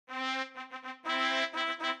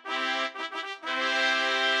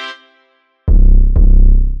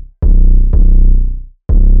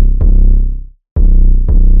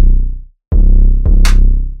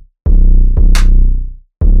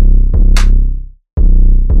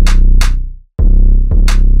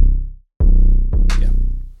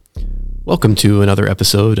Welcome to another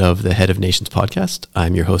episode of the Head of Nations podcast.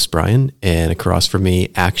 I'm your host, Brian, and across from me,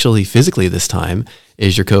 actually physically this time,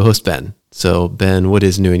 is your co-host, Ben. So, Ben, what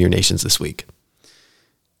is new in your nations this week?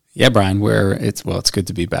 Yeah, Brian, it's good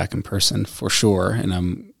to be back in person for sure.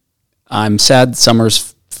 And I'm sad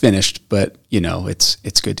summer's finished, but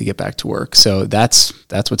it's good to get back to work. So that's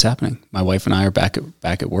what's happening. My wife and I are back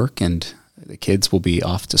at work, and the kids will be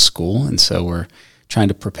off to school, and so we're trying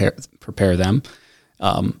to prepare them.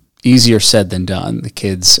 Easier said than done. The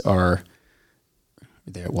kids are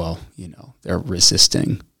they're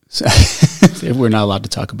resisting. So we're not allowed to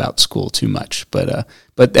talk about school too much,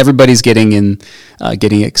 but everybody's getting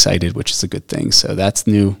excited, which is a good thing. So that's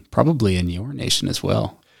new, probably in your nation as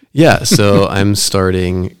well. Yeah, so I'm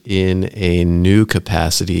starting in a new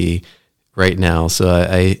capacity right now. So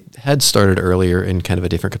I had started earlier in kind of a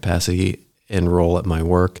different capacity and role at my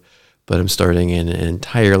work, but I'm starting in an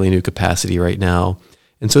entirely new capacity right now.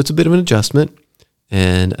 And so it's a bit of an adjustment,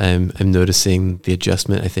 and I'm noticing the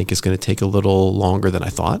adjustment I think is going to take a little longer than I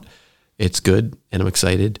thought. It's good, and I'm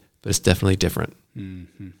excited, but it's definitely different.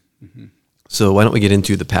 Mm-hmm. Mm-hmm. So why don't we get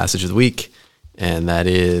into the passage of the week, and that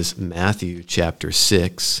is Matthew chapter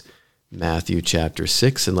 6. Matthew chapter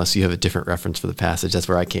 6, unless you have a different reference for the passage. That's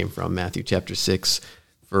where I came from, Matthew chapter 6,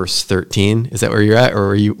 verse 13. Is that where you're at, or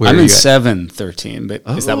are you? I'm in 7:13, but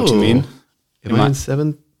is that what you mean? Am I in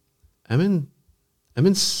 7? I am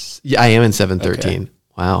in 7:13. Okay.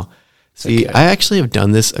 Wow. See, okay. I actually have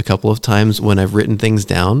done this a couple of times when I've written things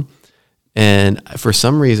down. And for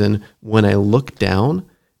some reason, when I look down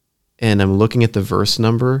and I'm looking at the verse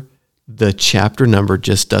number, the chapter number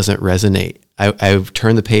just doesn't resonate. I've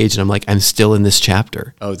turned the page and I'm like, I'm still in this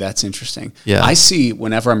chapter. Oh, that's interesting. Yeah. I see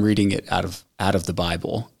whenever I'm reading it out of the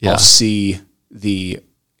Bible, yeah. I'll see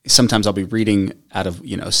sometimes I'll be reading out of,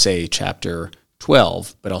 say chapter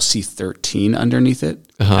 12, but I'll see 13 underneath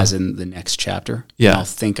it, as in the next chapter. Yeah. And I'll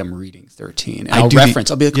think I'm reading 13. And I'll reference.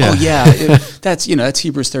 I'll be like, oh, yeah, that's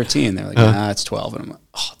Hebrews 13. They're like, nah, it's 12. And I'm like,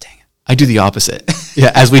 oh, dang it. I do the opposite.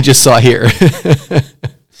 Yeah, as we just saw here.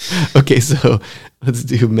 Okay, so let's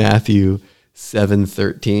do Matthew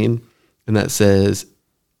 7:13. And that says,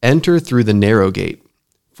 enter through the narrow gate,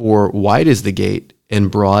 for wide is the gate, and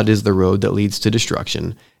broad is the road that leads to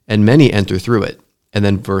destruction, and many enter through it. And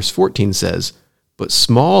then verse 14 says, but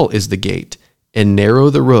small is the gate, and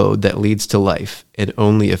narrow the road that leads to life, and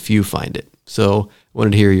only a few find it. So I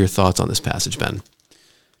wanted to hear your thoughts on this passage, Ben.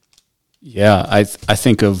 Yeah, I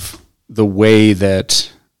think of the way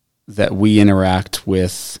that we interact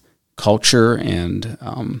with culture, and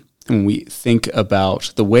when we think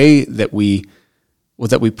about the way that we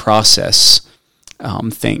process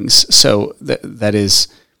things. So that is,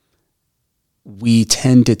 we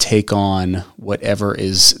tend to take on whatever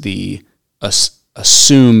is the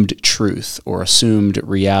assumed truth or assumed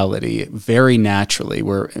reality very naturally,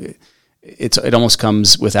 where it almost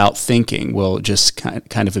comes without thinking. We'll just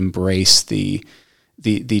kind of embrace the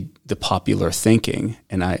popular thinking,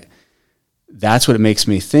 and that's what it makes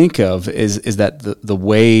me think of is that the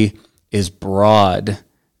way is broad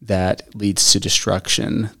that leads to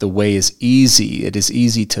destruction. The way is easy. It is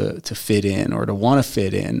easy to fit in or to want to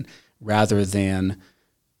fit in, rather than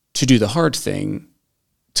to do the hard thing,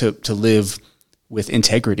 to live with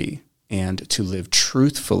integrity and to live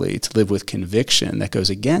truthfully, to live with conviction that goes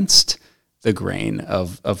against the grain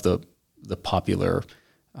of the popular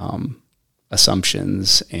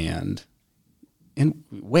assumptions and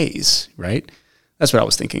ways, right? That's what I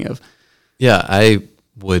was thinking of. Yeah, I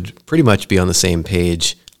would pretty much be on the same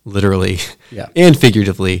page, literally yeah. and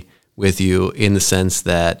figuratively, with you, in the sense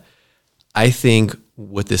that I think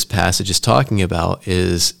what this passage is talking about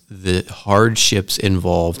is the hardships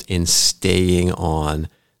involved in staying on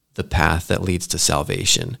the path that leads to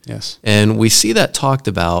salvation. Yes. And we see that talked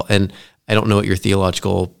about, and I don't know what your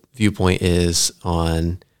theological viewpoint is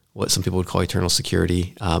on what some people would call eternal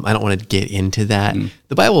security. I don't want to get into that.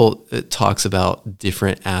 The Bible talks about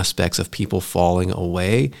different aspects of people falling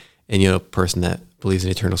away, and a person that believes in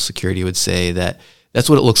eternal security would say that that's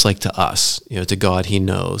what it looks like to us. To God, he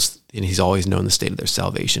knows, and he's always known the state of their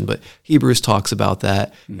salvation. But Hebrews talks about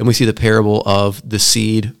that, and we see the parable of the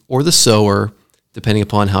seed or the sower, depending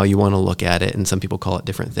upon how you want to look at it, and some people call it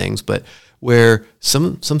different things, but where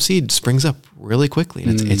some seed springs up really quickly,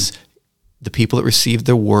 and it's the people that receive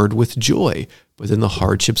the word with joy, but then the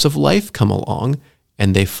hardships of life come along,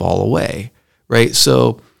 and they fall away, right?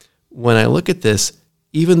 So when I look at this,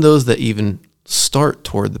 even those that even start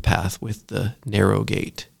toward the path with the narrow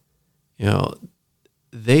gate,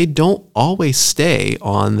 they don't always stay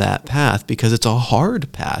on that path because it's a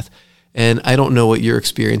hard path. And I don't know what your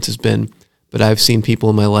experience has been, but I've seen people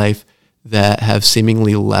in my life that have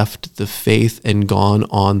seemingly left the faith and gone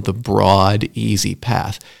on the broad, easy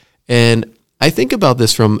path. And I think about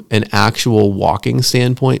this from an actual walking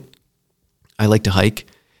standpoint. I like to hike,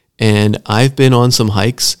 and I've been on some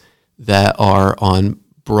hikes that are on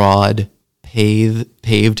broad,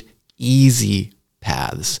 paved, easy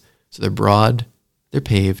paths. So they're broad, they're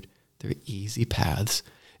paved, they're easy paths.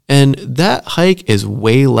 And that hike is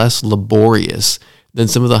way less laborious than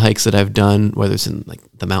some of the hikes that I've done, whether it's in like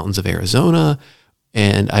the mountains of Arizona,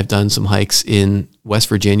 and I've done some hikes in West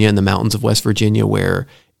Virginia, in the mountains of West Virginia, where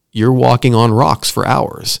you're walking on rocks for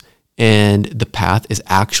hours and the path is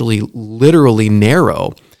actually literally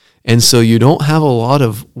narrow. And so you don't have a lot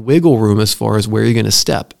of wiggle room as far as where you're going to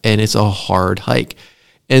step, and it's a hard hike.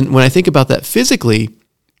 And when I think about that physically,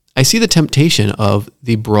 I see the temptation of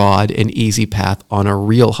the broad and easy path on a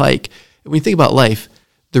real hike. And when you think about life,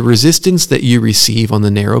 the resistance that you receive on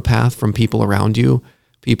the narrow path from people around you,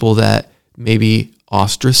 people that maybe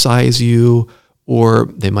ostracize you, or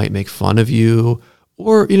they might make fun of you,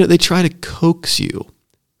 or, they try to coax you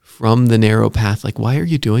from the narrow path. Like, why are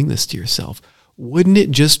you doing this to yourself? Wouldn't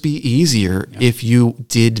it just be easier if you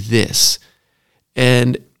did this?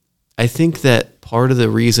 And I think that part of the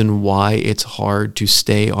reason why it's hard to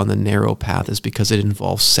stay on the narrow path is because it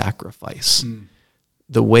involves sacrifice.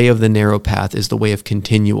 The way of the narrow path is the way of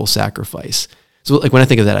continual sacrifice. So like when I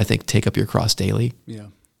think of that, I think take up your cross daily. Yeah.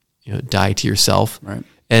 Die to yourself. Right.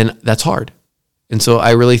 And that's hard. And so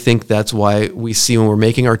I really think that's why we see when we're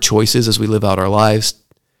making our choices as we live out our lives,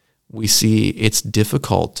 we see it's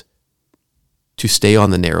difficult to stay on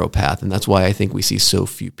the narrow path. And that's why I think we see so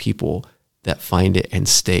few people that find it and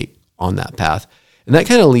stay on that path. And that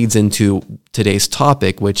kind of leads into today's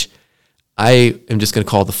topic, which I am just going to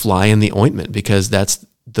call the fly in the ointment, because that's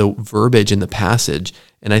the verbiage in the passage.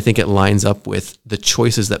 And I think it lines up with the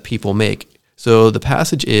choices that people make. So the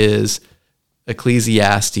passage is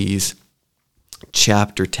Ecclesiastes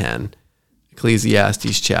chapter 10.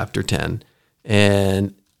 Ecclesiastes chapter 10.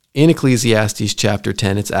 And in Ecclesiastes chapter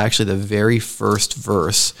 10, it's actually the very first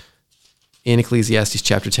verse in Ecclesiastes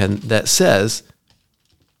chapter 10 that says,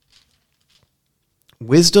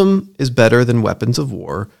 "Wisdom is better than weapons of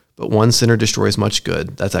war, but one sinner destroys much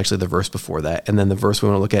good." That's actually the verse before that. And then the verse we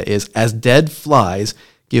want to look at is, "As dead flies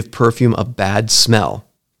give perfume a bad smell,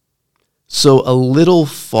 so a little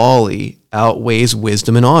folly outweighs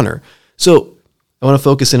wisdom and honor." So I want to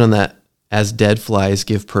focus in on that. As dead flies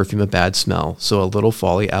give perfume a bad smell, so a little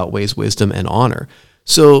folly outweighs wisdom and honor.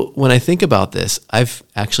 So when I think about this, I've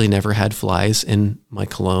actually never had flies in my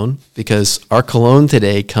cologne, because our cologne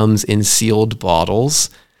today comes in sealed bottles.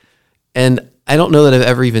 And I don't know that I've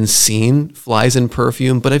ever even seen flies in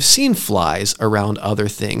perfume, but I've seen flies around other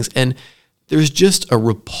things. And there's just a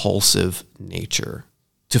repulsive nature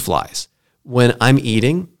to flies. When I'm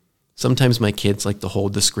eating, sometimes my kids like to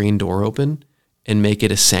hold the screen door open and make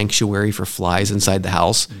it a sanctuary for flies inside the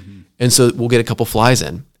house. Mm-hmm. And so we'll get a couple flies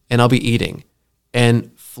in, and I'll be eating. And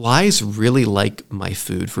flies really like my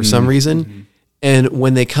food for some reason. Mm-hmm. And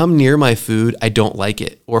when they come near my food, I don't like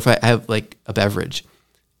it. Or if I have like a beverage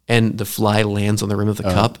and the fly lands on the rim of the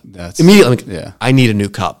cup, immediately I'm like, I need a new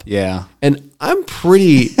cup. Yeah. And I'm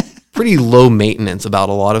pretty low maintenance about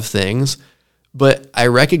a lot of things, but I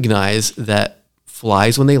recognize that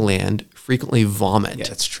flies, when they land, frequently vomit. Yeah,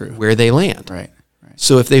 that's true. Where they land. Right.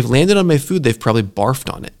 So if they've landed on my food, they've probably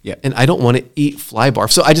barfed on it. Yeah. And I don't want to eat fly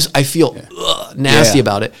barf. So I feel nasty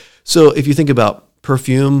about it. So if you think about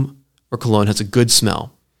perfume or cologne, has a good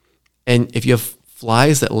smell. And if you have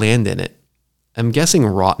flies that land in it, I'm guessing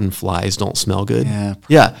rotten flies don't smell good. Yeah.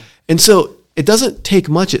 Yeah. And so it doesn't take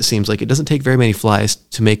much, it seems like. It doesn't take very many flies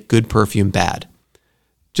to make good perfume bad.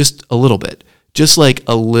 Just a little bit. Just like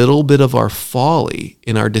a little bit of our folly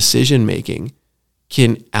in our decision making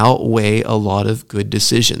can outweigh a lot of good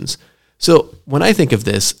decisions. So when I think of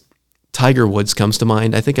this, Tiger Woods comes to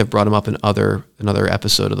mind. I think I've brought him up in another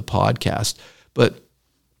episode of the podcast. But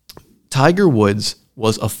Tiger Woods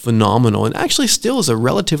was a phenomenal, and actually still is a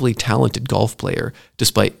relatively talented golf player,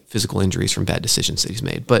 despite physical injuries from bad decisions that he's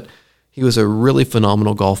made. But he was a really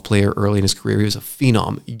phenomenal golf player early in his career. He was a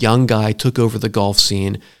phenom. Young guy, took over the golf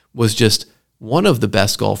scene, was just one of the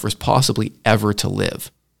best golfers possibly ever to live.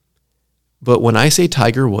 But when I say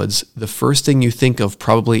Tiger Woods, the first thing you think of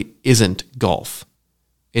probably isn't golf.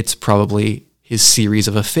 It's probably his series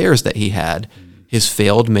of affairs that he had, his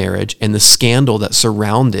failed marriage, and the scandal that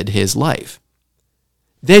surrounded his life.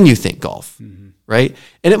 Then you think golf, right?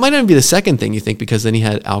 And it might not even be the second thing you think, because then he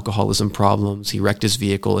had alcoholism problems, he wrecked his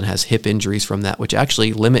vehicle and has hip injuries from that, which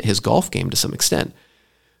actually limit his golf game to some extent.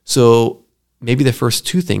 So maybe the first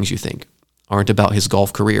two things you think aren't about his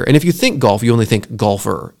golf career. And if you think golf, you only think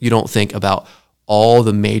golfer. You don't think about all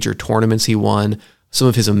the major tournaments he won, some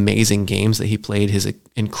of his amazing games that he played, his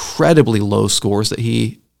incredibly low scores that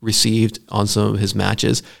he received on some of his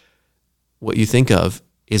matches. What you think of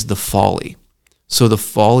is the folly. So the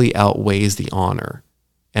folly outweighs the honor.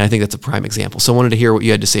 And I think that's a prime example. So I wanted to hear what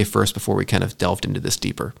you had to say first before we kind of delved into this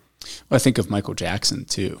deeper. Well, I think of Michael Jackson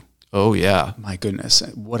too. Oh yeah. My goodness,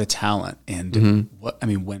 what a talent. And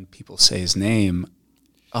when people say his name,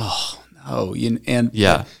 oh no.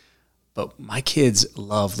 But my kids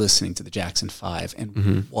love listening to the Jackson 5,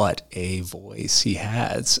 and what a voice he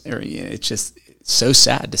has. It's just so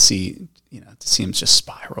sad to see him just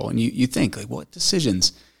spiral. And you think, like, what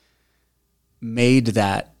decisions made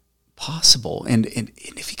that possible? And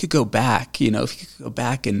if he could go back,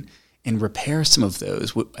 and repair some of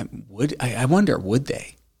those, I wonder, would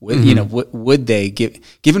they? Would they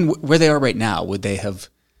given where they are right now? Would they have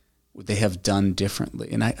done differently?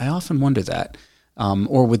 And I often wonder that,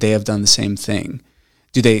 or would they have done the same thing?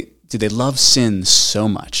 Do they love sin so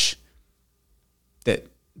much that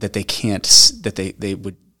they can't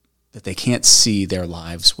see their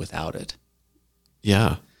lives without it?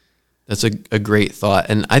 Yeah, that's a great thought,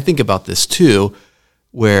 and I think about this too,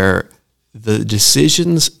 where the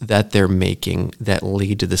decisions that they're making that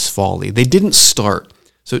lead to this folly, they didn't start.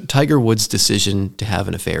 So Tiger Woods' decision to have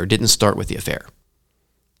an affair didn't start with the affair.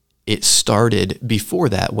 It started before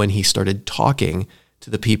that when he started talking to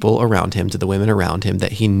the people around him, to the women around him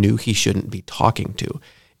that he knew he shouldn't be talking to.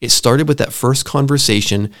 It started with that first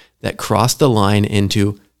conversation that crossed the line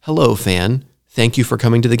into, hello, fan, thank you for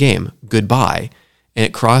coming to the game, goodbye. And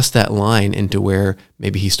it crossed that line into where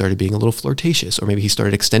maybe he started being a little flirtatious, or maybe he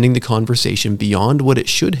started extending the conversation beyond what it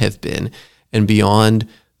should have been and beyond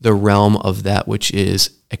the realm of that which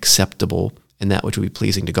is acceptable and that which would be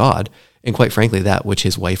pleasing to God. And quite frankly, that which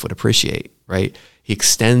his wife would appreciate, right? He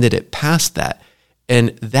extended it past that.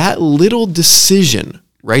 And that little decision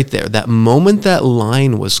right there, that moment that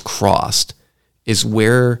line was crossed, is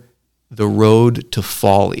where the road to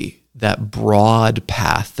folly, that broad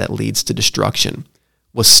path that leads to destruction,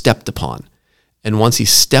 was stepped upon. And once he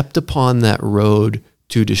stepped upon that road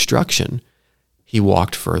to destruction, he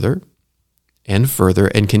walked further and further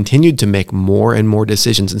and continued to make more and more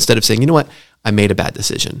decisions instead of saying, you know what, I made a bad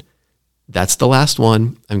decision. That's the last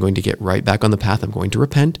one. I'm going to get right back on the path. I'm going to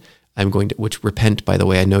repent. Which repent, by the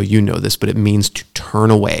way, I know you know this, but it means to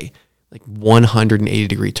turn away, like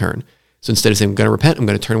 180-degree turn. So instead of saying, I'm going to repent, I'm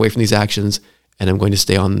going to turn away from these actions, and I'm going to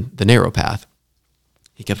stay on the narrow path,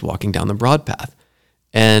 he kept walking down the broad path.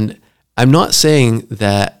 And I'm not saying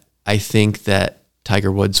that I think that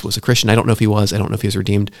Tiger Woods was a Christian. I don't know if he was. I don't know if he was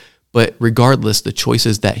redeemed. But regardless, the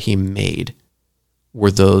choices that he made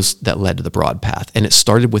were those that led to the broad path. And it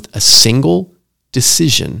started with a single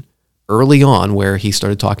decision early on where he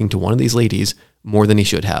started talking to one of these ladies more than he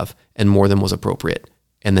should have and more than was appropriate.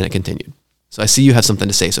 And then it continued. So I see you have something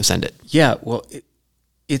to say, so send it. Yeah, well,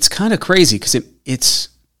 it's kind of crazy because it's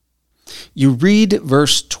you read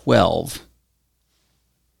verse 12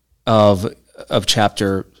 of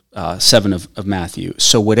chapter 7 of Matthew.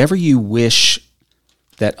 So whatever you wish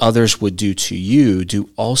that others would do to you, do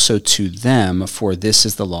also to them, for this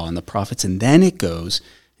is the law and the prophets. And then it goes,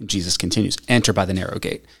 and Jesus continues, enter by the narrow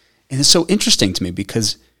gate. And it's so interesting to me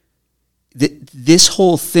because this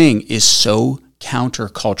whole thing is so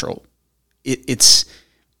countercultural. It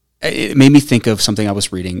made me think of something I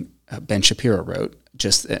was reading. Ben Shapiro wrote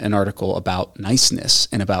just an article about niceness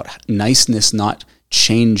and about niceness not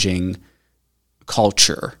changing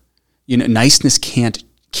culture. Niceness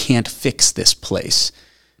can't fix this place.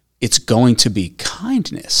 It's going to be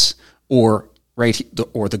kindness, or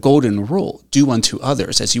the golden rule: do unto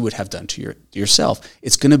others as you would have done to yourself.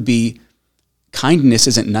 It's going to be kindness.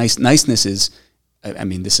 Isn't nice. Niceness is. I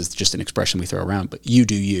mean, this is just an expression we throw around, but you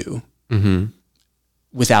do you,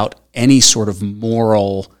 without any sort of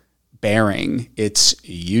moral bearing. It's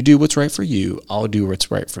you do what's right for you. I'll do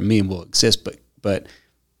what's right for me, and we'll exist. But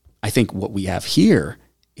I think what we have here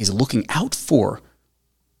is looking out for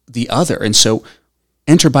the other. And so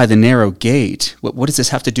enter by the narrow gate. What does this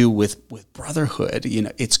have to do with brotherhood?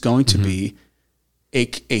 It's going to be a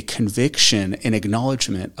conviction, an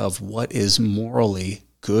acknowledgement of what is morally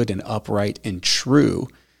good and upright and true.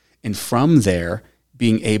 And from there,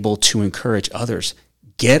 being able to encourage others,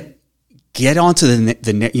 get onto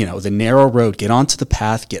the narrow road, get onto the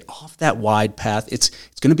path, get off that wide path. It's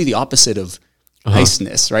going to be the opposite of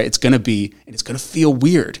niceness, right? It's going to be, and it's going to feel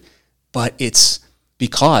weird, but it's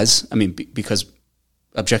because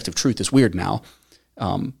objective truth is weird now,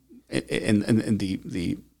 and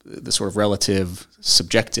the sort of relative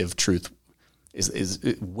subjective truth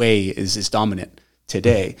is dominant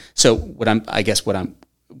today. So what I'm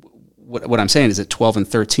saying is that 12 and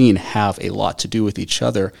 13 have a lot to do with each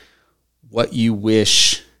other. What you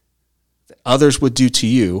wish that others would do to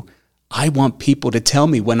you, I want people to tell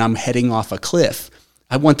me when I'm heading off a cliff.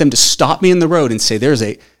 I want them to stop me in the road and say,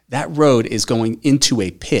 that road is going into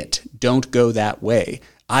a pit. Don't go that way.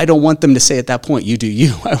 I don't want them to say at that point, you do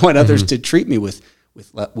you. I want others to treat me with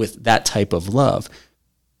that type of love.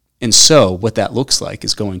 And so what that looks like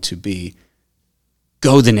is going to be,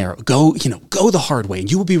 go the hard way,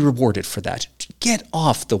 and you will be rewarded for that. Get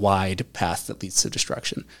off the wide path that leads to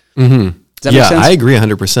destruction. Mm-hmm. Does that make sense? I agree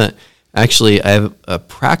 100%. Actually, I have a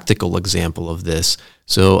practical example of this.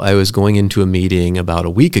 So I was going into a meeting about a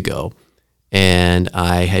week ago, and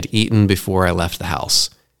I had eaten before I left the house,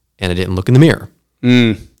 and I didn't look in the mirror.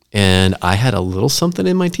 And I had a little something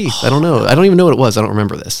in my teeth. I don't know. I don't even know what it was. I don't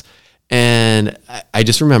remember this. And I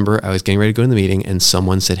just remember I was getting ready to go to the meeting, and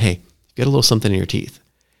someone said, hey, you got a little something in your teeth.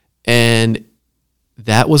 And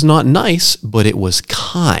that was not nice, but it was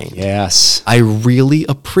kind. Yes. I really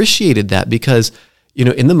appreciated that because,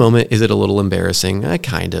 in the moment, is it a little embarrassing?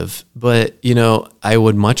 Kind of. But, I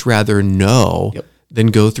would much rather know than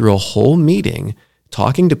go through a whole meeting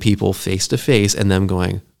talking to people face to face and them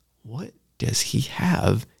going, what does he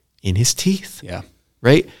have in his teeth? Yeah.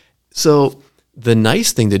 Right? So the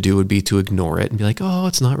nice thing to do would be to ignore it and be like, oh,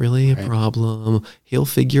 it's not really a problem. He'll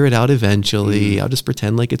figure it out eventually. I'll just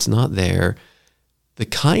pretend like it's not there. The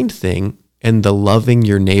kind thing and the loving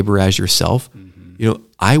your neighbor as yourself,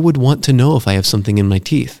 I would want to know if I have something in my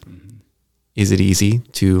teeth. Is it easy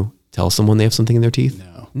to tell someone they have something in their teeth?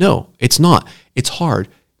 No, it's not. It's hard.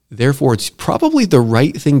 Therefore, it's probably the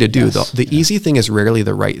right thing to do. Yes. The easy thing is rarely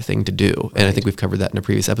the right thing to do. And I think we've covered that in a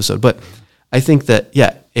previous episode. But I think that,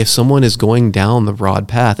 if someone is going down the broad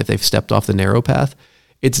path, if they've stepped off the narrow path,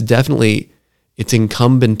 it's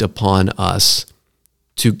incumbent upon us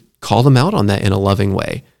to call them out on that in a loving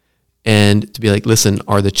way and to be like, listen,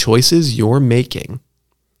 are the choices you're making,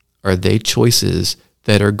 are they choices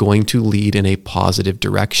that are going to lead in a positive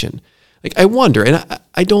direction? Like, I wonder, and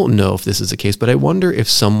I don't know if this is the case, but I wonder if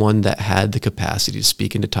someone that had the capacity to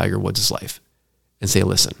speak into Tiger Woods' life and say,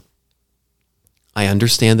 listen, I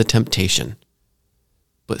understand the temptation,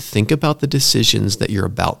 but think about the decisions that you're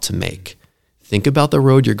about to make. Think about the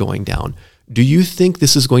road you're going down. Do you think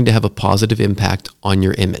this is going to have a positive impact on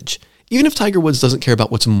your image? Even if Tiger Woods doesn't care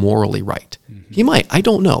about what's morally right, he might, I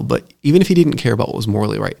don't know, but even if he didn't care about what was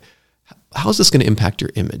morally right, how's this going to impact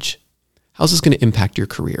your image? How's this going to impact your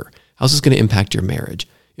career? How's this going to impact your marriage?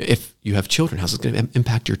 If you have children, how's this going to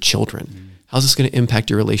impact your children? How's this going to impact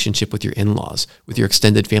your relationship with your in-laws, with your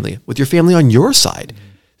extended family, with your family on your side?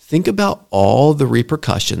 Think about all the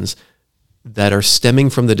repercussions that are stemming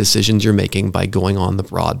from the decisions you're making by going on the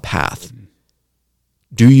broad path.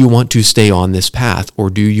 Do you want to stay on this path, or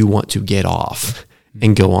do you want to get off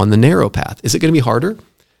and go on the narrow path? Is it going to be harder?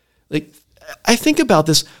 Like, I think about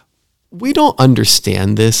this. We don't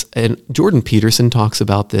understand this. And Jordan Peterson talks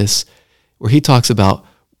about this, where he talks about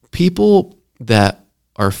people that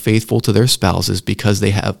are faithful to their spouses because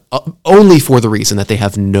they have only for the reason that they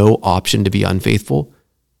have no option to be unfaithful.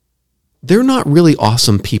 They're not really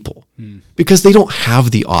awesome people because they don't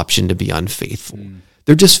have the option to be unfaithful.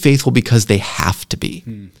 They're just faithful because they have to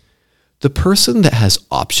be. The person that has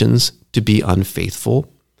options to be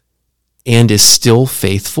unfaithful and is still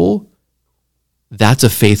faithful, that's a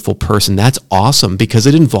faithful person. That's awesome because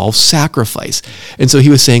it involves sacrifice. And so he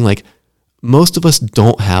was saying, like, most of us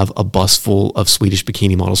don't have a bus full of Swedish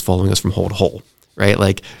bikini models following us from hole to hole, right?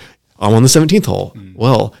 Like, I'm on the 17th hole.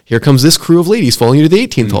 Well, here comes this crew of ladies following you to the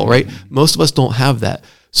 18th hole, right? Most of us don't have that.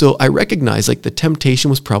 So I recognize, like, the temptation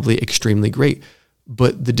was probably extremely great,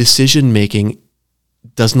 but the decision making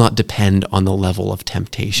does not depend on the level of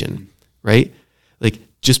temptation, right? Like,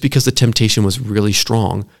 just because the temptation was really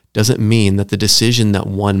strong doesn't mean that the decision that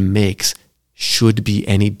one makes should be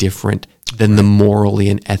any different than the morally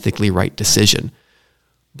and ethically right decision.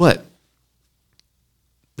 But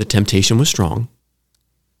the temptation was strong,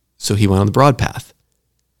 so he went on the broad path.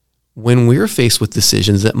 When we're faced with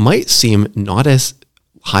decisions that might seem not as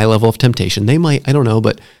high level of temptation, they might, I don't know,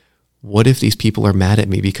 but what if these people are mad at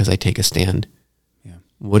me because I take a stand? Yeah.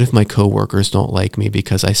 What if my coworkers don't like me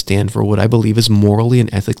because I stand for what I believe is morally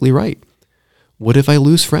and ethically right? What if I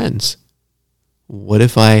lose friends? What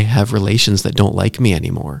if I have relations that don't like me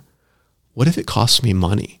anymore? What if it costs me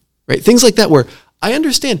money? Right? Things like that where I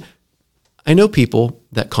understand. I know people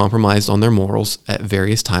that compromised on their morals at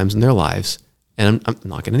various times in their lives. And I'm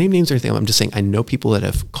not going to name names or anything. I'm just saying I know people that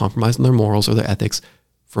have compromised on their morals or their ethics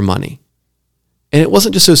for money. And it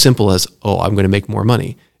wasn't just so simple as, oh, I'm going to make more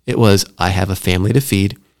money. It was, I have a family to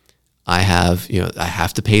feed. I have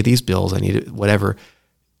to pay these bills. I need it, whatever.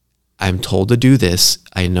 I'm told to do this.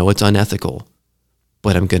 I know it's unethical,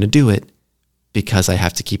 but I'm going to do it because I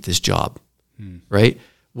have to keep this job. Right?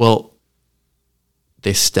 Well,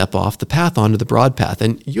 they step off the path onto the broad path.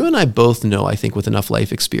 And you and I both know, I think, with enough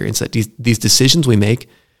life experience, that these decisions we make,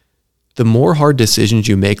 the more hard decisions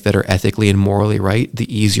you make that are ethically and morally right,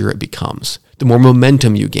 the easier it becomes, the more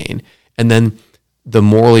momentum you gain. And then the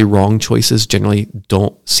morally wrong choices generally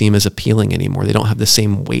don't seem as appealing anymore. They don't have the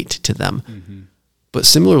same weight to them. But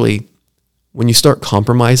similarly, when you start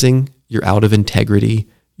compromising, you're out of integrity,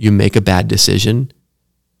 you make a bad decision,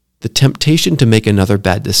 the temptation to make another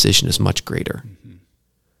bad decision is much greater.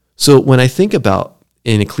 So when I think about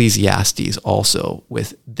in Ecclesiastes also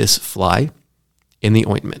with this fly in the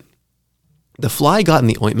ointment, the fly got in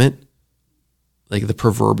the ointment, like the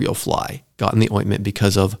proverbial fly got in the ointment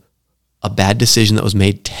because of a bad decision that was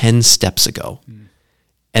made 10 steps ago.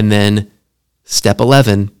 And then step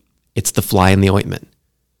 11, it's the fly in the ointment.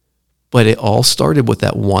 But it all started with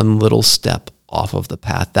that one little step off of the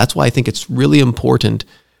path. That's why I think it's really important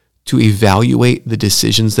to evaluate the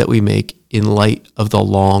decisions that we make in light of the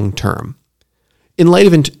long term. In light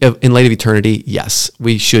of eternity, yes,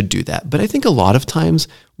 we should do that. But I think a lot of times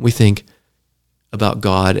we think about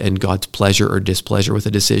God and God's pleasure or displeasure with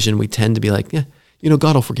a decision. We tend to be like, yeah,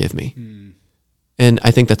 God will forgive me. And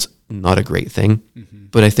I think that's not a great thing,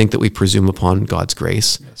 but I think that we presume upon God's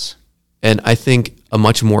grace. Yes. And I think a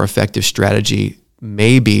much more effective strategy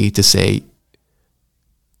may be to say,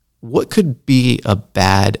 what could be a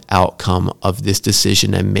bad outcome of this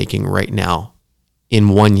decision I'm making right now in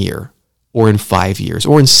 1 year or in 5 years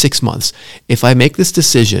or in 6 months? If I make this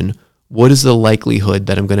decision, what is the likelihood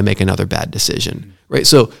that I'm going to make another bad decision, right?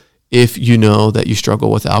 So if you know that you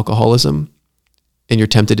struggle with alcoholism and you're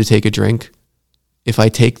tempted to take a drink, if I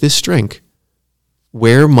take this drink,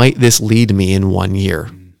 where might this lead me in 1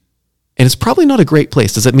 year? And it's probably not a great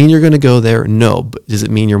place. Does it mean you're going to go there? No. But does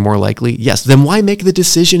it mean you're more likely? Yes. Then why make the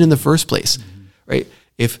decision in the first place, right?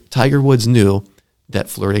 If Tiger Woods knew that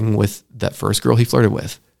flirting with that first girl he flirted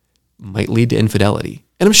with might lead to infidelity,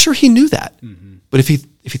 and I'm sure he knew that, but if he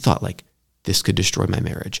thought like, this could destroy my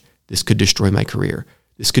marriage, this could destroy my career,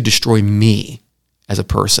 this could destroy me as a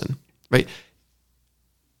person, right?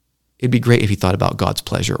 It'd be great if he thought about God's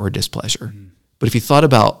pleasure or displeasure. But if he thought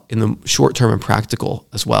about in the short term and practical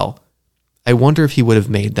as well, I wonder if he would have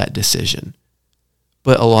made that decision.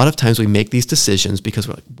 But a lot of times we make these decisions because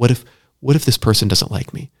we're like, what if this person doesn't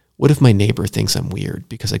like me? What if my neighbor thinks I'm weird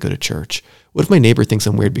because I go to church? What if my neighbor thinks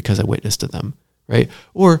I'm weird because I witness to them, right?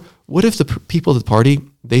 Or what if the people at the party,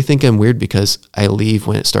 they think I'm weird because I leave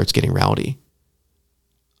when it starts getting rowdy?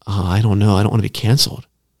 I don't know. I don't want to be canceled.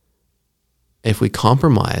 If we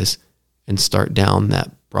compromise and start down that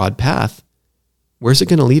broad path, where's it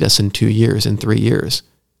going to lead us in 2 years, in 3 years?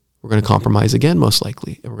 We're going to compromise again, most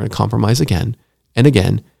likely. And we're going to compromise again and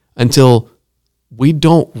again until we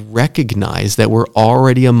don't recognize that we're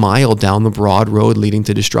already a mile down the broad road leading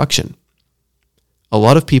to destruction. A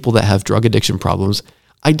lot of people that have drug addiction problems,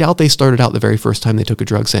 I doubt they started out the very first time they took a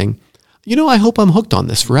drug saying, I hope I'm hooked on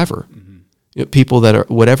this forever. People that are,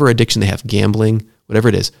 whatever addiction they have, gambling, whatever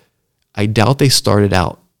it is, I doubt they started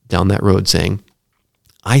out down that road saying,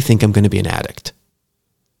 I think I'm going to be an addict.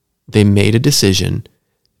 They made a decision,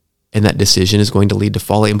 and that decision is going to lead to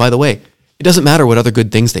folly. And by the way, it doesn't matter what other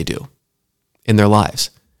good things they do in their lives,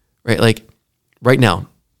 right? Like right now,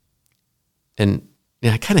 and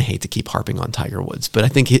I kind of hate to keep harping on Tiger Woods, but I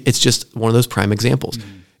think it's just one of those prime examples.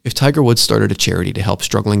 If Tiger Woods started a charity to help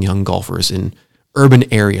struggling young golfers in urban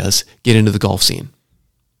areas get into the golf scene,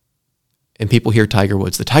 and people hear Tiger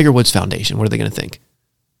Woods, the Tiger Woods Foundation, what are they going to think?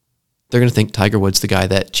 They're going to think Tiger Woods, the guy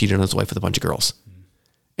that cheated on his wife with a bunch of girls.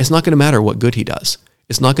 It's not going to matter what good he does.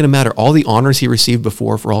 It's not going to matter. All the honors he received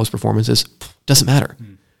before for all his performances, doesn't matter.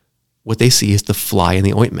 What they see is the fly in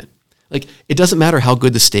the ointment. Like, it doesn't matter how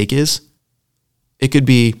good the steak is. It could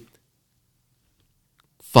be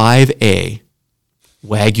 5A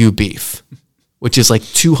Wagyu beef, which is like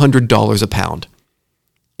 $200 a pound.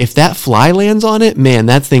 If that fly lands on it, man,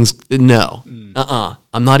 that thing's, no.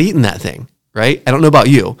 I'm not eating that thing, right? I don't know about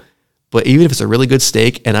you, but even if it's a really good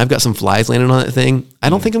steak and I've got some flies landing on that thing, I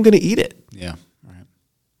don't think I'm going to eat it. Yeah, right.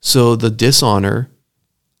 So the dishonor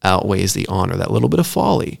outweighs the honor. That little bit of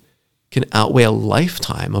folly can outweigh a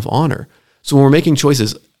lifetime of honor. So when we're making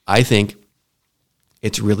choices, I think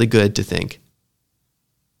it's really good to think,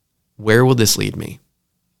 where will this lead me?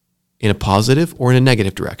 In a positive or in a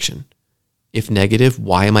negative direction? If negative,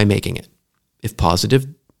 why am I making it? If positive,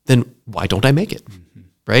 then why don't I make it?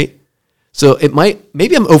 Right? So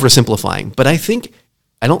maybe I'm oversimplifying, but I think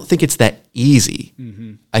I don't think it's that easy.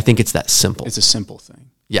 I think it's that simple. It's a simple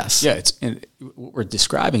thing. Yes. Yeah. And what we're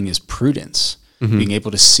describing is prudence, being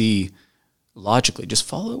able to see logically, just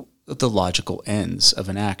follow the logical ends of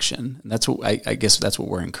an action. And that's what I guess that's what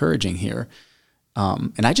we're encouraging here.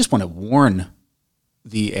 And I just want to warn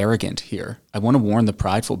the arrogant here. I want to warn the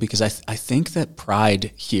prideful, because I think that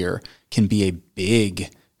pride here can be a big,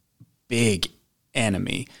 big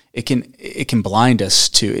enemy. It can blind us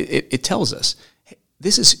to it tells us, hey,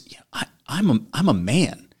 this is, I'm a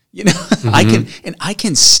man. I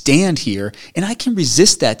can stand here and I can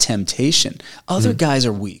resist that temptation. Other guys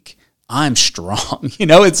are weak. I'm strong.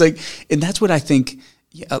 It's like, and that's what I think,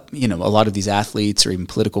 a lot of these athletes or even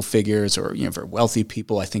political figures or, for wealthy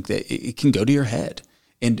people, I think that it can go to your head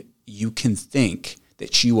and you can think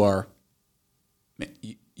that you are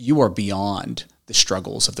beyond the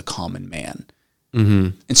struggles of the common man.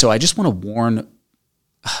 And so I just want to warn,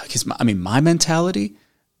 because my mentality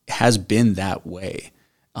has been that way.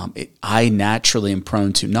 I naturally am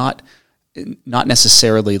prone to not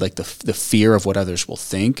necessarily like the fear of what others will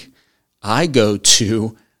think. I go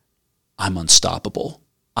to, I'm unstoppable.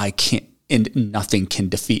 I can't, and nothing can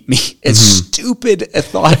defeat me. As stupid a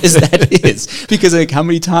thought as that is, because like how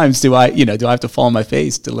many times do I have to fall on my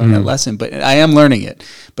face to learn that lesson? But I am learning it.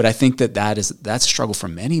 But I think that's a struggle for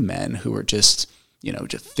many men who are just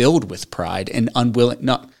filled with pride and unwilling,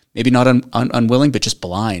 unwilling, but just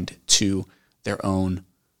blind to their own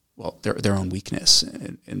weakness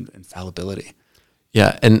and fallibility.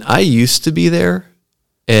 Yeah. And I used to be there,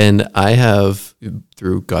 and I have,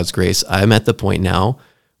 through God's grace, I'm at the point now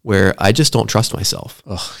where I just don't trust myself.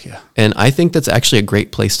 Oh, yeah. And I think that's actually a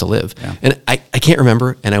great place to live. Yeah. And I can't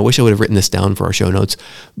remember, and I wish I would have written this down for our show notes,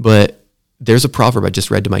 but there's a proverb I just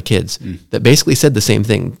read to my kids that basically said the same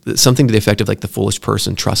thing, something to the effect of like, the foolish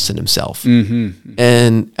person trusts in himself.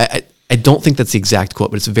 And I don't think that's the exact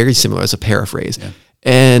quote, but it's very similar as a paraphrase. Yeah.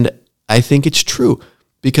 And I think it's true,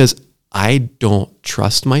 because I don't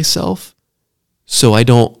trust myself. So I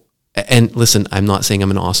don't, and listen, I'm not saying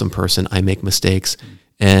I'm an awesome person. I make mistakes,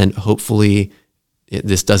 and hopefully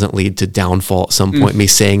this doesn't lead to downfall at some point, me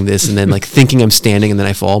saying this and then like thinking I'm standing and then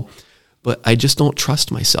I fall, but I just don't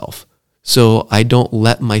trust myself. So I don't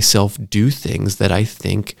let myself do things that I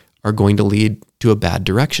think are going to lead to a bad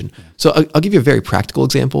direction. Yeah. So I'll give you a very practical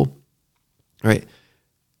example, right?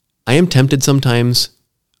 I am tempted sometimes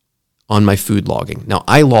on my food logging. Now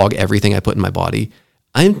I log everything I put in my body.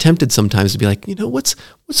 I am tempted sometimes to be like, what's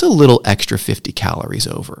a little extra 50 calories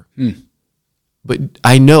over? But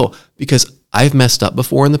I know, because I've messed up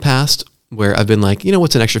before in the past where I've been like,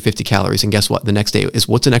 what's an extra 50 calories? And guess what? The next day is,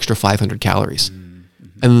 what's an extra 500 calories?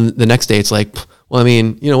 And the next day it's like, well,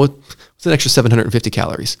 what's an extra 750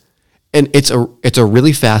 calories? And it's a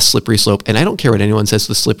really fast slippery slope. And I don't care what anyone says,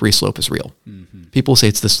 the slippery slope is real. People say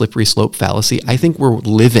it's the slippery slope fallacy. I think we're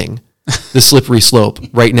living the slippery slope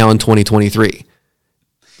right now in 2023.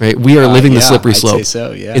 Right, we are living the slippery slope. I'd say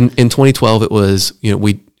so, yeah. In 2012, it was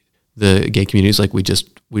the gay community is like, we just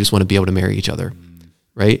want to be able to marry each other,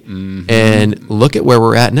 right? And look at where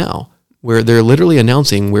we're at now, where they're literally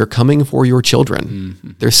announcing, we're coming for your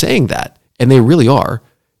children. They're saying that, and they really are.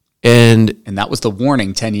 And that was the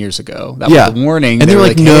warning 10 years ago. That was the warning. And they're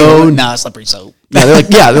like, no, hey, nah, slippery slope. They're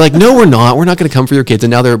like, no, we're not going to come for your kids. And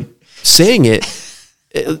now they're saying it.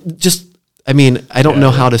 I don't know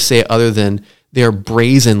how to say it other than they're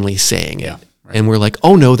brazenly saying it. Right. And we're like,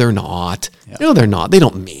 oh, no, they're not. Yeah. No, they're not. They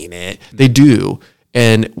don't mean it. They do.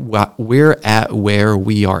 And we're at where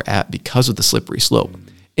we are at because of the slippery slope.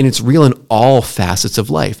 And it's real in all facets of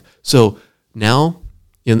life. So now,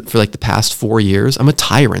 for like the past 4 years, I'm a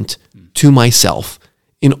tyrant to myself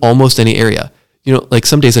in almost any area. Like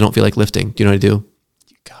some days I don't feel like lifting. Do you know what I do?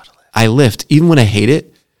 You gotta lift. I lift, even when I hate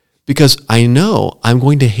it, because I know I'm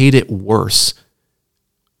going to hate it worse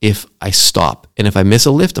if I stop. And if I miss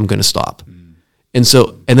a lift, I'm going to stop. And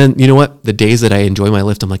then you know what? The days that I enjoy my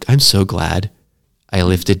lift, I'm like, I'm so glad I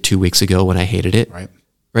lifted 2 weeks ago when I hated it.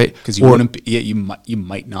 Right. Because you wouldn't be, you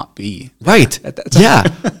might not be. Right. At that time.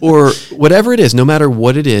 Yeah. Or whatever it is, no matter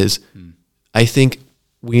what it is, I think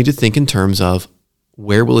we need to think in terms of,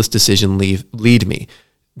 where will this decision lead me?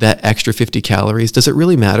 That extra 50 calories, does it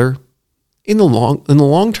really matter? In the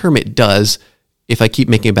long term, it does. If I keep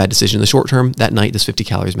making a bad decision in the short term, that night, does 50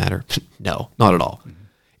 calories matter? No, not at all.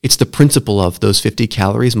 It's the principle of those 50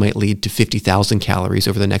 calories might lead to 50,000 calories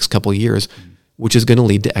over the next couple of years, which is going to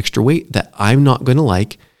lead to extra weight that I'm not going to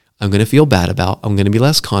like. I'm going to feel bad about. I'm going to be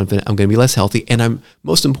less confident. I'm going to be less healthy. And I'm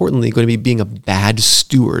most importantly going to be being a bad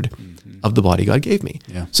steward of the body God gave me.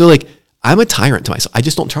 Yeah. So like, I'm a tyrant to myself. I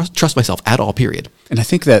just don't trust myself at all, period. And I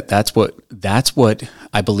think that's what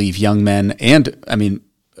I believe young men and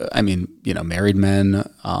I mean, married men,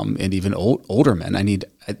 and even older men,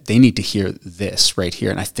 they need to hear this right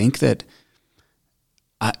here. And I think that,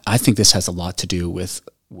 I think this has a lot to do with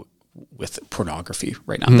pornography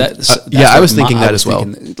right now. I was thinking that as well.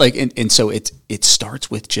 And so it starts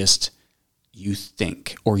with just, you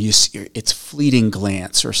think, or it's fleeting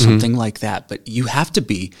glance or something like that, but you have to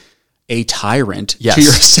be a tyrant to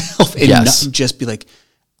yourself and not just be like,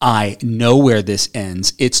 I know where this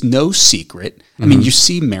ends. It's no secret. I mean, you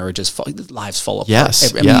see marriages lives fall apart.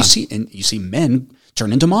 Yes. I mean, you see men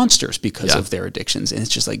turn into monsters because of their addictions. And it's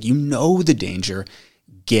just like, the danger,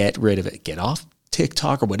 get rid of it, get off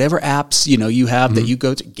TikTok or whatever apps, you have that you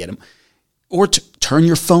go to, get them, or turn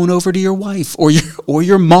your phone over to your wife or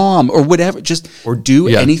your mom or whatever, or do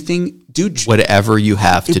anything, whatever you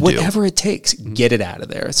have to do, whatever it takes, get it out of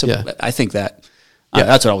there. So I think that,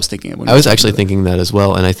 that's what I was thinking of. I was actually thinking that as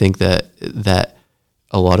well. And I think that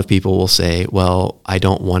a lot of people will say, well, I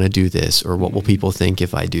don't want to do this, or what will people think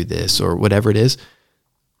if I do this, or whatever it is.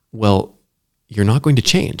 Well, you're not going to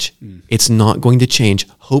change. It's not going to change.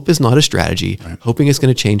 Hope is not a strategy. Right. Hoping it's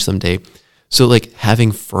going to change someday. So like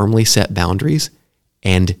having firmly set boundaries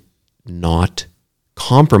and not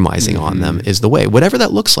compromising on them is the way, whatever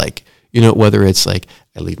that looks like. Whether it's like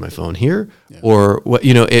I leave my phone here, or what,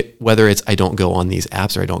 whether it's I don't go on these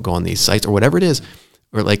apps, or I don't go on these sites, or whatever it is,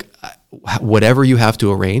 or like whatever you have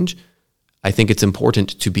to arrange. I think it's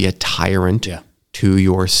important to be a tyrant to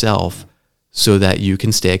yourself so that you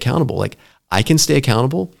can stay accountable. Like I can stay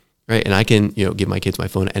accountable, right? And I can, give my kids my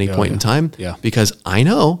phone at any point in time because I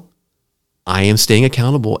know I am staying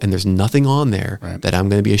accountable and there's nothing on there that I'm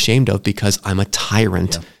going to be ashamed of because I'm a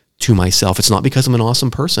tyrant to myself. It's not because I'm an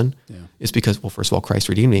awesome person. Yeah. It's because, well, first of all, Christ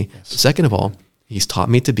redeemed me. Yes. Second of all, he's taught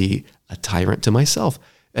me to be a tyrant to myself.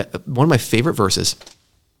 One of my favorite verses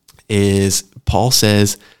is Paul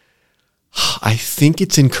says, I think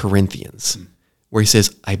it's in Corinthians, where he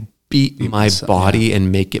says, I beat my body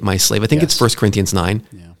and make it my slave. I think it's 1 Corinthians 9.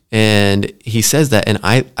 Yeah. And he says that, and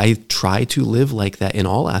I try to live like that in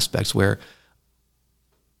all aspects, where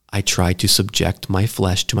I try to subject my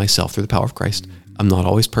flesh to myself through the power of Christ. I'm not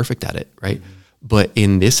always perfect at it, right? But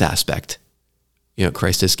in this aspect,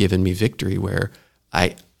 Christ has given me victory where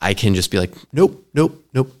I can just be like, nope.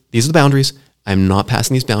 These are the boundaries. I'm not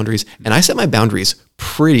passing these boundaries. And I set my boundaries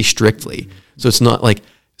pretty strictly. So it's not like,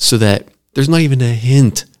 so that there's not even a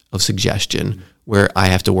hint of suggestion where I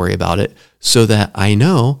have to worry about it, so that I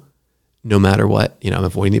know no matter what, I'm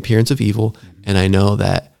avoiding the appearance of evil. And I know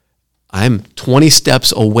that I'm 20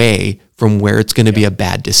 steps away from where it's going to be a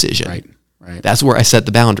bad decision. Right. That's where I set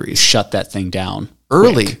the boundaries. Shut that thing down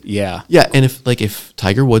early. Quick. Yeah. And if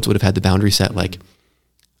Tiger Woods would have had the boundary set, like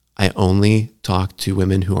I only talk to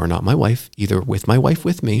women who are not my wife, either with my wife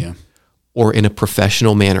with me or in a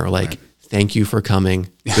professional manner, like, thank you for coming.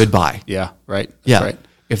 Goodbye. Yeah. Right. That's right.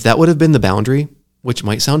 If that would have been the boundary, which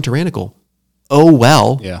might sound tyrannical, oh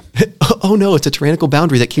well. Yeah. Oh no, it's a tyrannical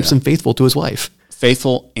boundary that keeps him faithful to his wife.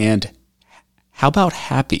 Faithful, and how about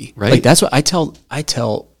happy? Right. Like that's what I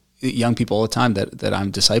tell young people all the time that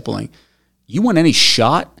I'm discipling. You want any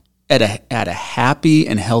shot at a happy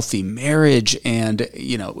and healthy marriage and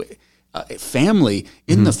family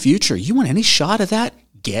in the future? You want any shot of that?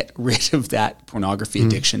 Get rid of that pornography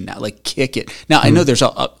addiction now. Like kick it. Now I know there's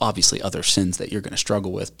obviously other sins that you're going to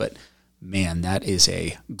struggle with, but man, that is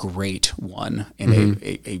a great one and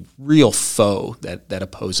a real foe that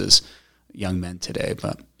opposes young men today.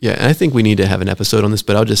 But yeah, and I think we need to have an episode on this,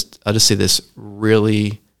 but I'll just say this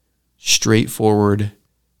really straightforward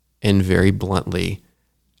and very bluntly.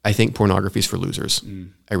 I think pornography is for losers.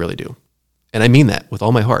 I really do. And I mean that with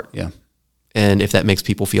all my heart. Yeah. And if that makes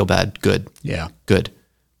people feel bad, good. Yeah. Good.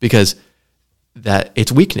 Because that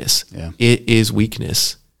it's weakness. Yeah. It is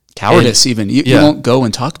weakness. Cowardice, even. You won't go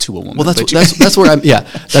and talk to a woman. Well, that's where I'm. Yeah,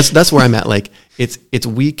 that's where I'm at. Like it's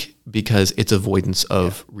weak because it's avoidance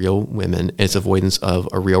of real women. It's avoidance of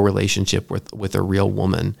a real relationship with a real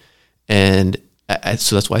woman, and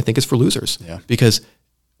so that's why I think it's for losers. Yeah. Because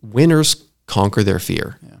winners conquer their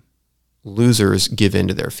fear. Yeah. Losers give in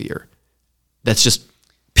to their fear. That's just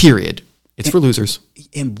period. It's for losers.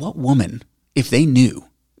 And what woman, if they knew?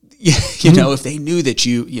 If they knew that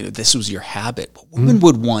this was your habit, what woman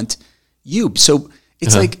would want you? So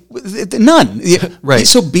it's like none. Right.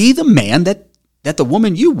 So be the man that the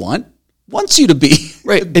woman you wants you to be.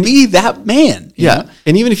 Right. And be that man. Yeah.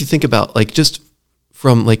 And even if you think about like just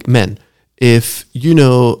from like men, if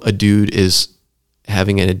a dude is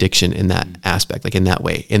having an addiction in that aspect, like in that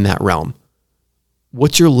way, in that realm,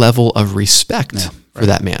 what's your level of respect for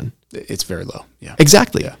that man? It's very low. Yeah.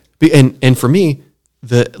 Exactly. Yeah. And for me,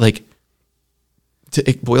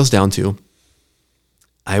 it boils down to,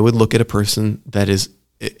 I would look at a person that is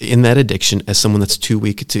in that addiction as someone that's too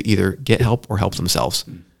weak to either get help or help themselves.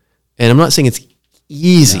 And I'm not saying it's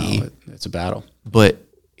easy. No, it's a battle. But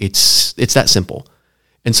it's that simple.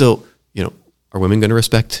 And so, are women going to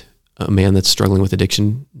respect a man that's struggling with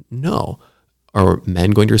addiction? No. Are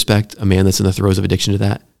men going to respect a man that's in the throes of addiction to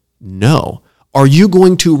that? No. Are you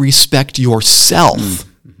going to respect yourself?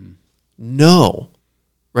 Mm-hmm. No.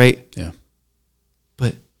 Right? Yeah.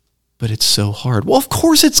 But it's so hard. Well, of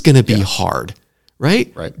course it's going to be hard,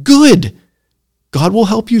 right? Right. Good. God will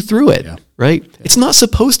help you through it, right? Yeah. It's not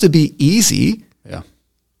supposed to be easy. Yeah.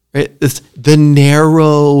 Right? It's the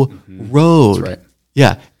narrow road. That's right.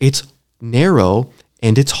 Yeah. It's narrow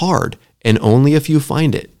and it's hard, and only if you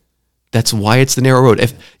find it. That's why it's the narrow road.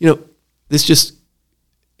 If this just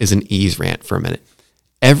is an ease rant for a minute.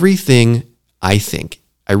 Everything, I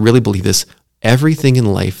really believe this, everything in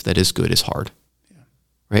life that is good is hard. Yeah.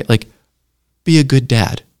 Right? Like, be a good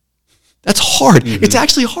dad. That's hard. Mm-hmm. It's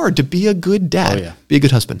actually hard to be a good dad. Oh, yeah. Be a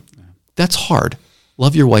good husband. Yeah. That's hard.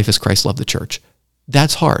 Love your wife as Christ loved the church.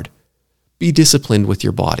 That's hard. Be disciplined with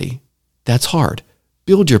your body. That's hard.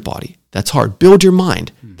 Build your body. That's hard. Build your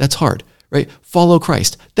mind. That's hard, right? Follow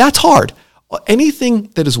Christ. That's hard.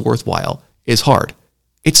 Anything that is worthwhile is hard.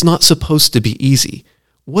 It's not supposed to be easy.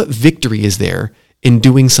 What victory is there in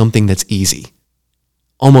doing something that's easy?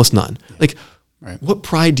 Almost none. Yeah. Like, what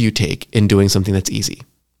pride do you take in doing something that's easy?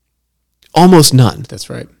 Almost none. That's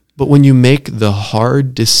right. But when you make the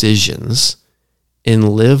hard decisions and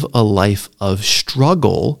live a life of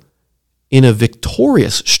struggle in a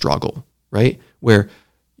victorious struggle, right? Where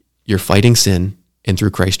you're fighting sin and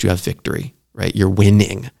through Christ you have victory, right? You're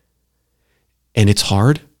winning. And it's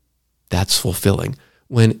hard. That's fulfilling.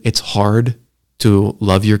 When it's hard to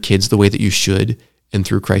love your kids the way that you should and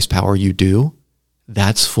through Christ's power you do,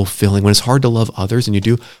 that's fulfilling. When it's hard to love others and you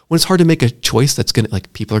do, when it's hard to make a choice that's going to,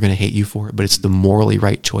 like, people are going to hate you for it, but it's the morally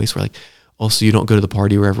right choice, where, like, also you don't go to the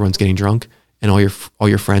party where everyone's getting drunk and all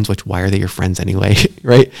your friends, which, why are they your friends anyway?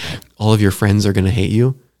 Right? All of your friends are going to hate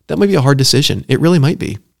you. That might be a hard decision. It really might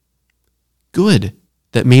be. Good.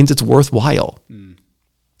 That means it's worthwhile.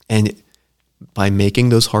 And by making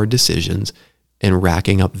those hard decisions and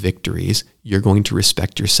racking up victories, you're going to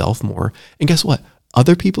respect yourself more. And guess what?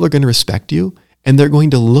 Other people are going to respect you, and they're going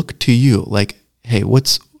to look to you like, hey,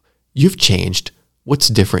 you've changed. What's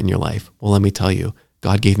different in your life? Well, let me tell you,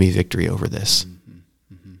 God gave me victory over this.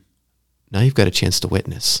 Now you've got a chance to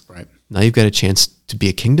witness. Right. Now you've got a chance to be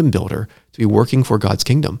a kingdom builder, to be working for God's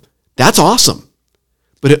kingdom. That's awesome.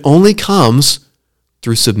 But it only comes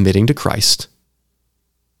through submitting to Christ,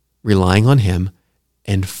 relying on him,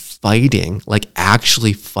 and fighting, like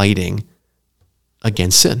actually fighting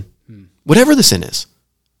against sin. Whatever the sin is.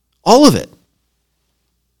 All of it.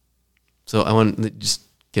 So I want to just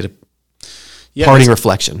get a parting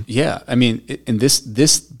reflection. Yeah. I mean, in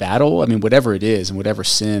this battle, I mean, whatever it is and whatever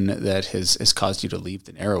sin that has caused you to leave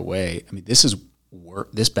the narrow way, I mean,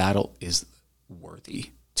 this battle is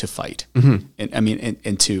worthy to fight. Mm-hmm. And I mean,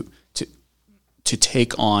 and to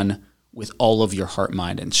take on with all of your heart,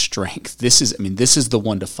 mind, and strength. This is the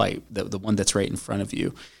one to fight, the one that's right in front of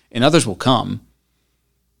you. And others will come,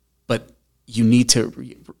 but you need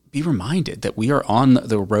to be reminded that we are on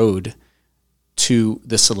the road to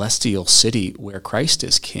the celestial city where Christ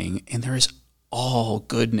is king, and there is all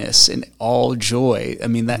goodness and all joy. I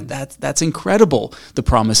mean, that's incredible, the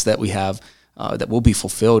promise that we have that will be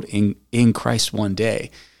fulfilled in Christ one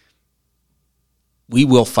day. We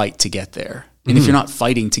will fight to get there. And if you're not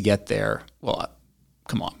fighting to get there, well,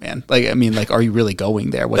 come on, man. Are you really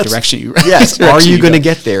going there? What direction you? Yes. Are you going to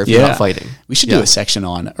get there if you're not fighting? We should do a section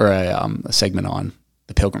on, or a segment on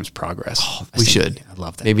the Pilgrim's Progress. Oh, we should. I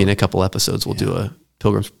love that. Maybe in a couple episodes we'll do a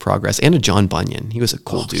Pilgrim's Progress and a John Bunyan. He was a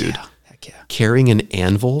cool dude. Yeah. Heck yeah. Carrying an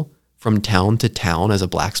anvil from town to town as a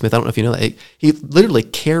blacksmith. I don't know if you know that. He literally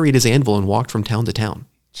carried his anvil and walked from town to town.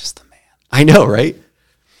 Just the man. I know, right?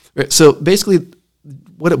 So basically,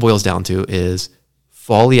 what it boils down to is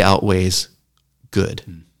folly outweighs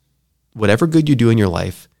good. Whatever good you do in your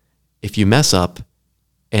life, if you mess up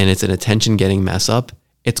and it's an attention-getting mess up,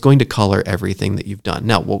 it's going to color everything that you've done.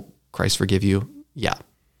 Now, will Christ forgive you? Yeah.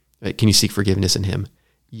 Right? Can you seek forgiveness in him?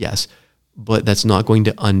 Yes. But that's not going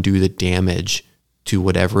to undo the damage to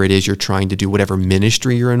whatever it is you're trying to do, whatever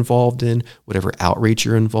ministry you're involved in, whatever outreach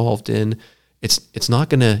you're involved in. It's not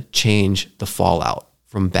going to change the fallout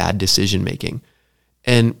from bad decision-making.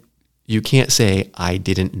 And you can't say, I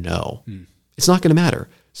didn't know. It's not going to matter.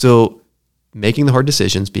 So making the hard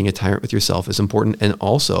decisions, being a tyrant with yourself is important. And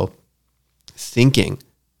also thinking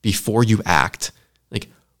before you act, like,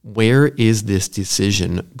 where is this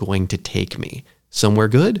decision going to take me? Somewhere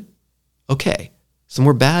good? Okay.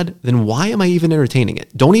 somewhere bad, then why am I even entertaining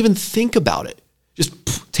it? Don't even think about it.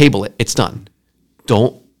 Just table it. It's done.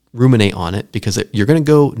 Don't ruminate on it because you're going to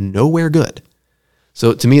go nowhere good.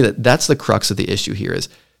 So to me, that's the crux of the issue here is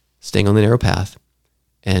staying on the narrow path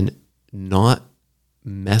and not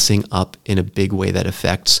messing up in a big way that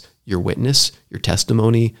affects your witness, your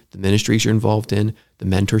testimony, the ministries you're involved in, the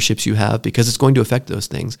mentorships you have, because it's going to affect those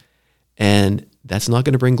things. And that's not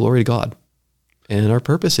going to bring glory to God. And our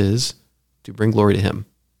purpose is to bring glory to him.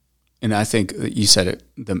 And I think you said it,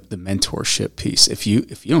 the mentorship piece. If you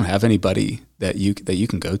don't have anybody that you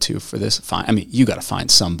can go to for this, fine. I mean, you got to find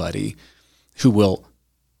somebody who will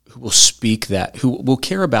speak that, who will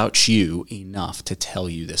care about you enough to tell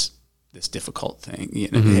you this difficult thing. You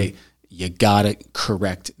know, hey, you got to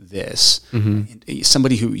correct this. And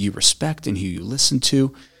somebody who you respect and who you listen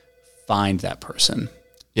to, find that person.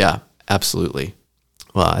 Yeah, absolutely.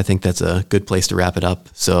 Well, I think that's a good place to wrap it up.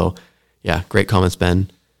 So yeah, great comments, Ben.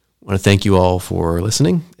 I want to thank you all for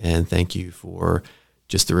listening, and thank you for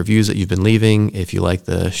just the reviews that you've been leaving. If you like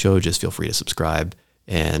the show, just feel free to subscribe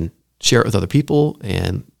and share it with other people.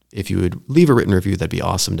 And if you would leave a written review, that'd be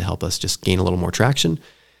awesome to help us just gain a little more traction.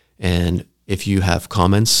 And if you have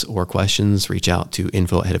comments or questions, reach out to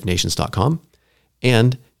info@headofnations.com.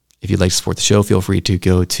 And if you'd like to support the show, feel free to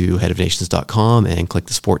go to headofnations.com and click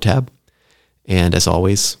the support tab. And as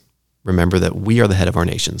always, remember that we are the head of our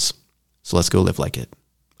nations. So let's go live like it.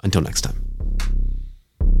 Until next time.